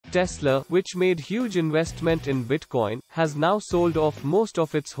Tesla, which made huge investment in Bitcoin, has now sold off most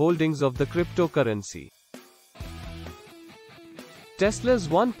of its holdings of the cryptocurrency. Tesla's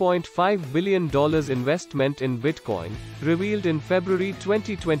 $1.5 billion investment in Bitcoin, revealed in February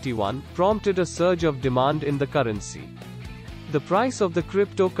 2021, prompted a surge of demand in the currency. The price of the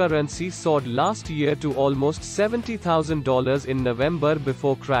cryptocurrency soared last year to almost $70,000 in November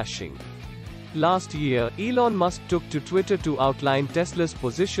before crashing. Last year, Elon Musk took to Twitter to outline Tesla's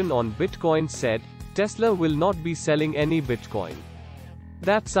position on Bitcoin, said, "Tesla will not be selling any Bitcoin."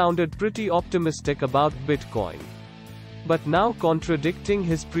 That sounded pretty optimistic about Bitcoin. But now contradicting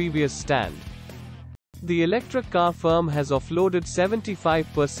his previous stand. The electric car firm has offloaded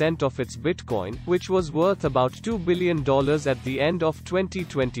 75% of its Bitcoin, which was worth about $2 billion at the end of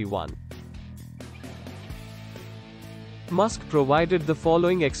 2021. Musk provided the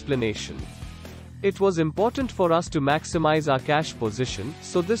following explanation. "It was important for us to maximize our cash position,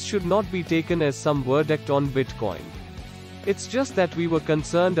 so this should not be taken as some verdict on Bitcoin. It's just that we were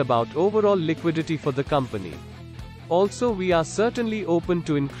concerned about overall liquidity for the company. Also, we are certainly open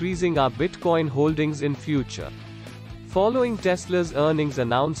to increasing our Bitcoin holdings in future." Following Tesla's earnings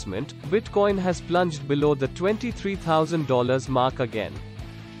announcement, Bitcoin has plunged below the $23,000 mark again.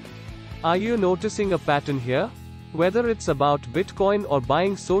 Are you noticing a pattern here? Whether it's about Bitcoin or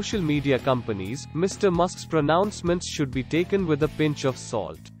buying social media companies, Mr. Musk's pronouncements should be taken with a pinch of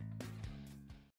salt.